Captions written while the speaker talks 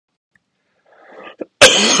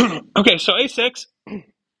Okay, so A6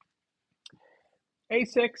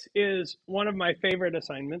 is one of my favorite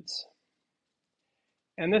assignments,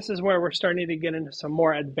 and this is where we're starting to get into some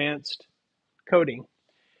more advanced coding.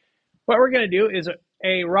 What we're going to do is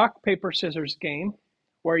a rock, paper, scissors game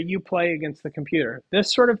where you play against the computer.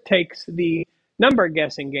 This sort of takes the number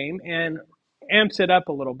guessing game and amps it up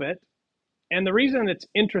a little bit. And the reason it's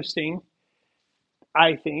interesting,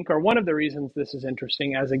 I think, or one of the reasons this is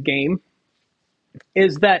interesting as a game,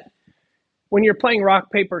 is that when you're playing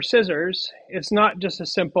rock, paper, scissors, it's not just a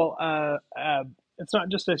simple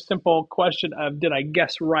question of did I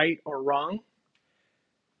guess right or wrong.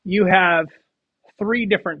 You have three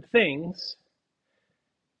different things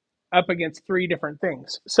up against three different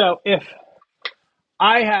things. So if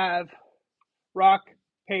I have rock,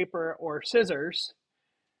 paper, or scissors,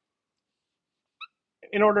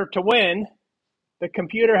 in order to win, the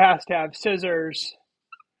computer has to have scissors,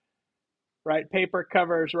 right? Paper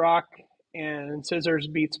covers rock and scissors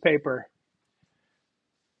beats paper.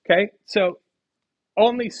 Okay, so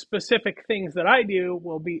only specific things that I do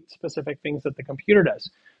will beat specific things that the computer does.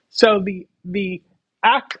 So the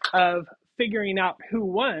act of figuring out who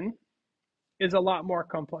won is a lot more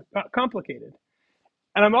complicated.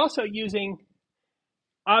 And I'm also using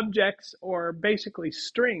objects or basically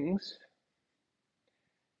strings.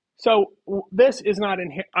 So this is not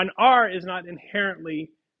an R is not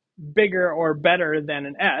inherently bigger or better than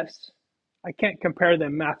an S. I can't compare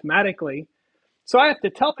them mathematically. So I have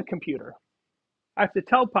to tell the computer, I have to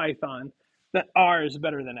tell Python that R is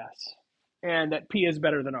better than S and that P is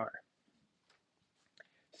better than R.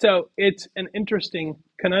 So it's an interesting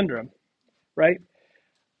conundrum, right?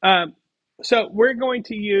 So we're going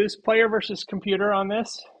to use player versus computer on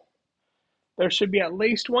this. There should be at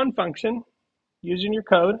least one function using your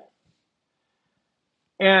code.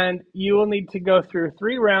 And you will need to go through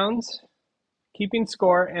 3 rounds, keeping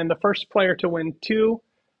score, and the first player to win 2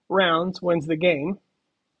 rounds wins the game.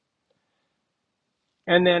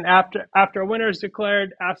 And then after a winner is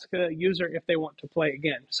declared, ask the user if they want to play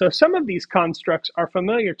again. So some of these constructs are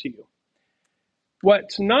familiar to you.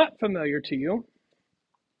 What's not familiar to you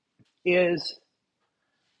is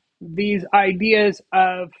these ideas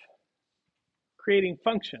of creating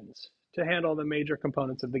functions to handle the major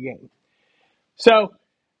components of the game. So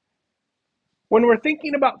when we're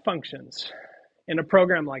thinking about functions in a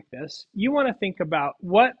program like this, you want to think about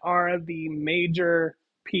what are the major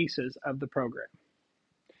pieces of the program.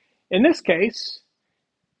 In this case,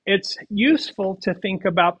 it's useful to think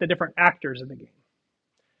about the different actors in the game.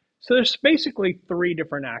 So there's basically 3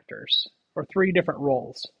 different actors or 3 different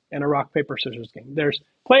roles in a rock, paper, scissors game. There's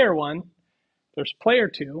player 1, there's player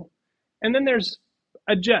 2, and then there's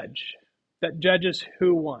a judge that judges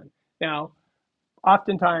who won. Now,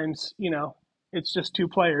 oftentimes, it's just 2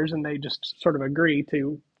 players and they just sort of agree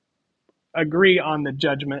on the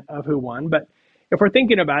judgment of who won. But if we're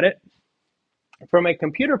thinking about it from a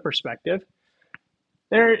computer perspective,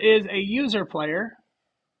 there is a user player.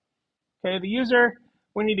 Okay, the user,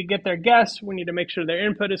 we need to get their guess. We need to make sure their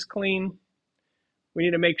input is clean. We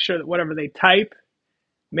need to make sure that whatever they type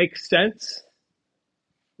makes sense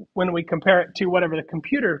when we compare it to whatever the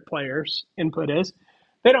computer player's input is.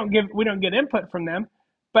 We don't get input from them,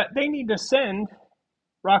 but they need to send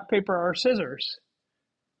rock, paper, or scissors.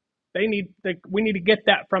 We need to get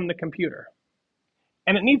that from the computer.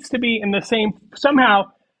 And it needs to be in the same,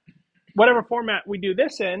 somehow, whatever format we do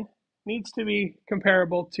this in needs to be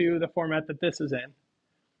comparable to the format that this is in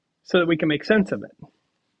so that we can make sense of it.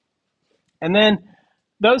 And then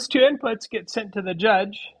those 2 inputs get sent to the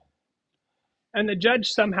judge, and the judge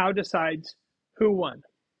somehow decides who won.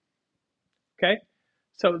 Okay?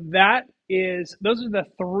 So those are the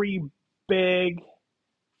 3 big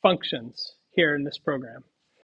functions here in this program.